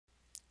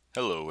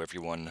Hello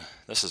everyone,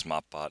 this is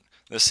Mott.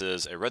 This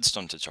is a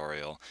redstone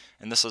tutorial,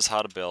 and this is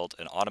how to build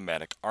an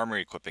automatic armor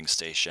equipping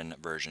station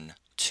version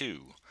 2.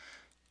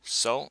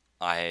 So,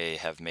 I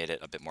have made it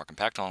a bit more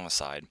compact along the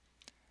side.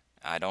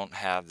 I don't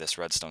have this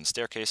redstone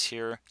staircase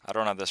here. I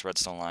don't have this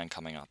redstone line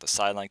coming out the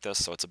side like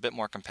this, so it's a bit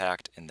more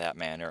compact in that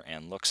manner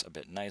and looks a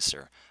bit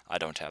nicer. I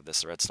don't have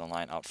this redstone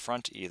line out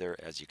front either,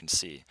 as you can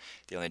see.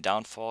 The only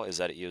downfall is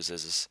that it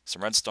uses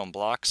some redstone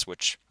blocks,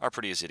 which are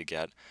pretty easy to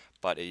get,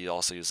 but it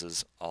also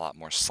uses a lot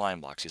more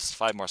slime blocks. It uses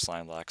 5 more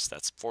slime blocks,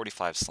 that's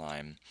 45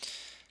 slime,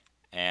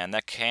 and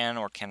that can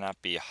or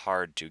cannot be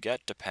hard to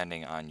get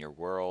depending on your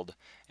world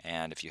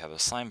and if you have a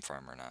slime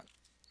farm or not.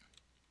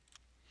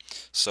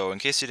 So in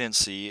case you didn't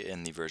see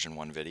in the version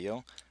 1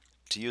 video,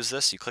 to use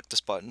this you click this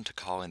button to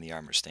call in the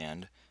armor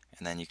stand,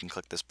 and then you can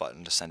click this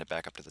button to send it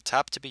back up to the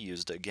top to be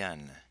used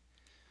again.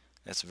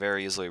 It's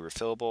very easily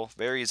refillable,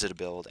 very easy to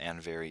build,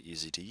 and very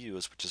easy to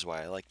use, which is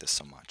why I like this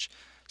so much.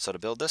 So to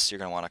build this, you're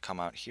going to want to come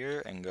out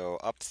here and go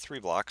up 3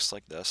 blocks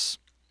like this,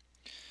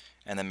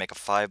 and then make a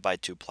 5 by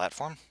 2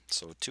 platform.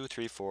 So 2,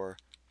 3, 4,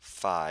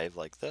 5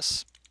 like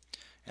this,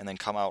 and then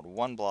come out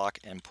 1 block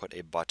and put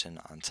a button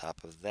on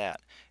top of that.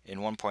 In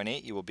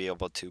 1.8 you will be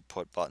able to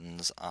put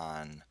buttons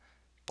on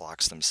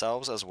blocks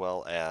themselves as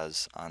well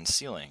as on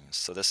ceilings.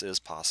 So this is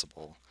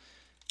possible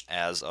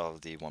as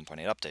of the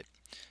 1.8 update.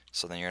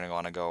 So then you're going to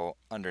want to go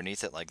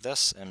underneath it like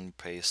this and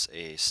place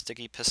a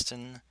sticky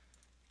piston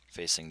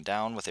facing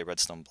down with a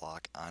redstone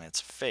block on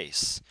its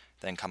face.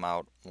 Then come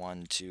out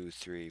 1, 2,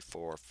 3,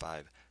 4,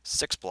 5,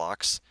 6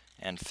 blocks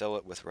and fill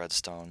it with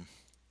redstone.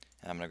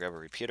 And I'm going to grab a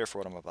repeater for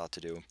what I'm about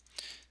to do.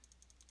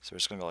 So we're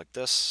just going to go like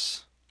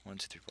this, 1,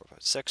 2, 3, 4, 5,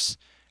 6,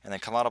 and then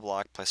come out a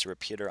block, place a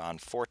repeater on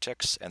 4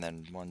 ticks, and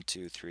then 1,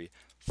 2, 3,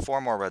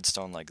 4 more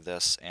redstone like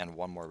this, and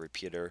 1 more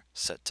repeater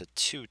set to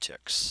 2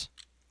 ticks.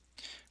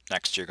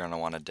 Next you're going to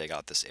want to dig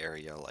out this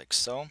area like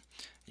so.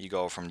 You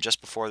go from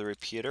just before the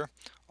repeater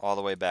all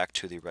the way back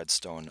to the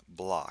redstone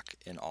block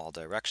in all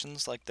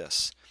directions like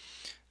this.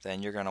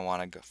 Then you're going to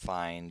want to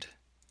find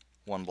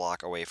 1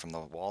 block away from the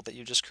wall that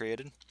you just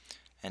created,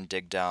 and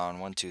dig down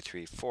 1, 2,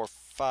 3, 4,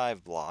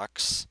 5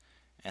 blocks,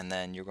 and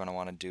then you're going to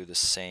want to do the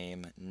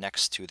same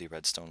next to the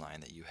redstone line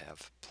that you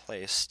have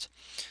placed.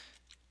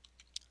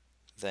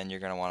 Then you're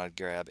going to want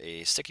to grab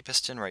a sticky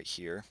piston right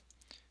here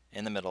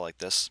in the middle like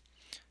this,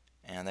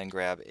 and then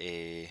grab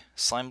a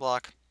slime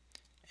block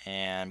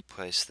and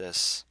place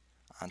this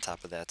on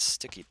top of that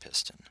sticky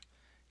piston.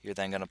 You're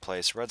then going to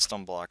place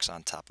redstone blocks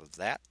on top of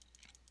that,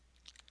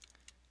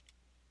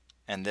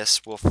 and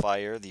this will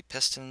fire the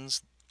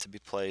pistons to be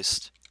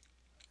placed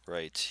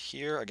right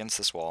here against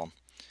this wall,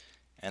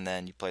 and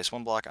then you place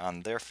 1 block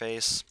on their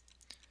face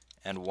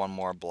and 1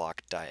 more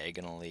block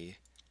diagonally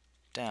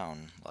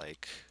down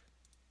like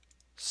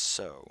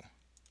so.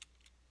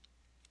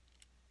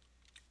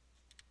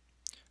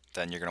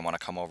 Then you're going to want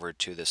to come over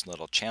to this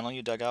little channel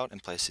you dug out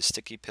and place a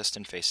sticky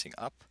piston facing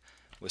up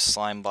with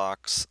slime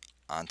blocks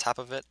on top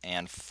of it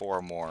and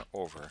 4 more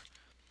over.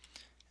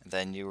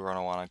 Then you're going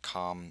to want to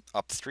come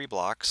up 3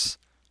 blocks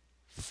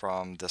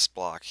from this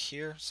block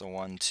here, so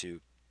 1,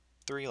 2,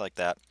 3 like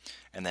that,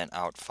 and then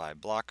out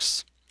 5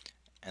 blocks,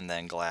 and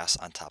then glass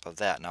on top of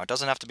that. Now it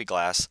doesn't have to be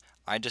glass.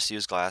 I just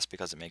use glass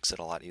because it makes it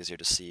a lot easier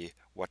to see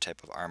what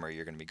type of armor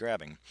you're going to be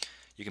grabbing.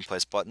 You can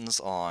place buttons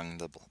along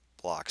the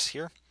blocks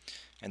here,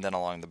 and then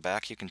along the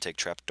back you can take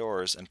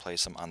trapdoors and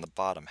place them on the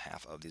bottom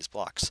half of these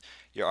blocks.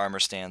 Your armor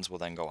stands will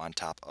then go on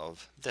top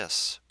of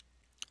this.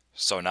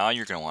 So now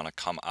you're going to want to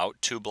come out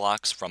 2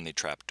 blocks from the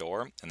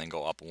trapdoor and then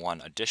go up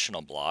 1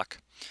 additional block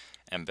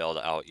and build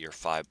out your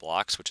 5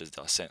 blocks, which is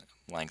the same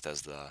length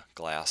as the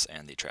glass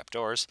and the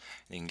trapdoors.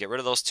 You can get rid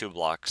of those 2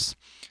 blocks,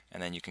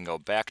 and then you can go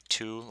back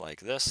 2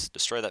 like this,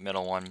 destroy that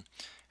middle one,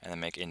 and then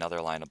make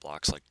another line of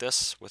blocks like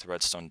this with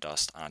redstone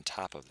dust on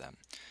top of them.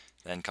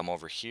 Then come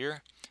over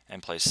here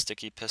and place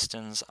sticky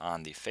pistons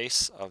on the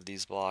face of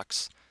these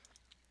blocks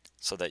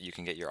so that you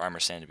can get your armor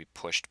stand to be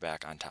pushed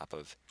back on top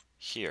of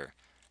here.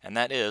 And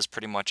that is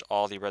pretty much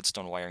all the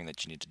redstone wiring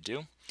that you need to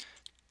do.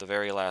 The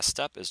very last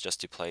step is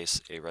just to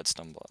place a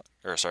redstone block,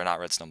 or sorry, not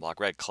redstone block,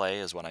 red clay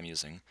is what I'm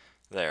using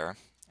there,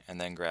 and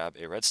then grab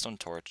a redstone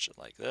torch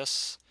like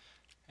this,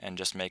 and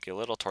just make a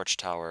little torch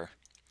tower,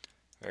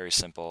 very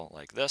simple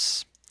like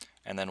this,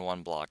 and then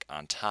 1 block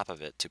on top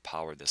of it to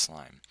power this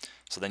line.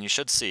 So then you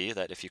should see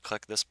that if you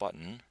click this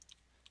button,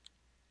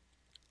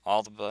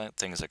 all the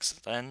things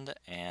extend,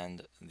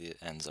 and it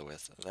ends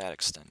with that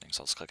extending.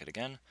 So let's click it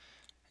again,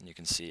 and you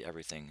can see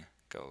everything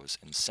goes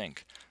in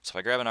sync. So if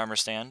I grab an armor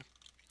stand,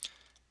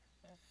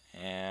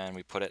 and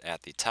we put it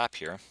at the top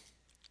here,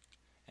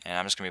 and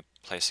I'm just going to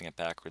be placing it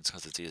backwards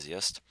because it's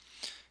easiest.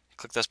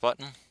 Click this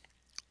button,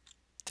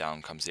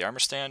 down comes the armor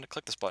stand,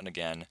 click this button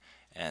again,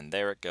 and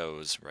there it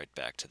goes right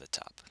back to the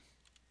top.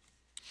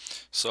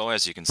 So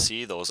as you can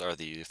see, those are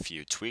the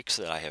few tweaks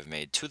that I have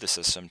made to the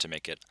system to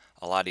make it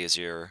a lot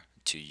easier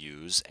to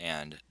use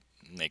and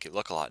make it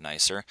look a lot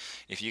nicer.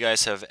 If you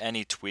guys have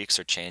any tweaks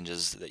or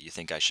changes that you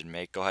think I should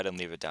make, go ahead and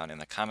leave it down in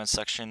the comments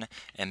section,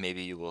 and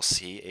maybe you will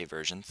see a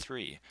version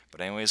 3.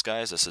 But anyways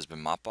guys, this has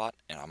been Mott,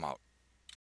 and I'm out.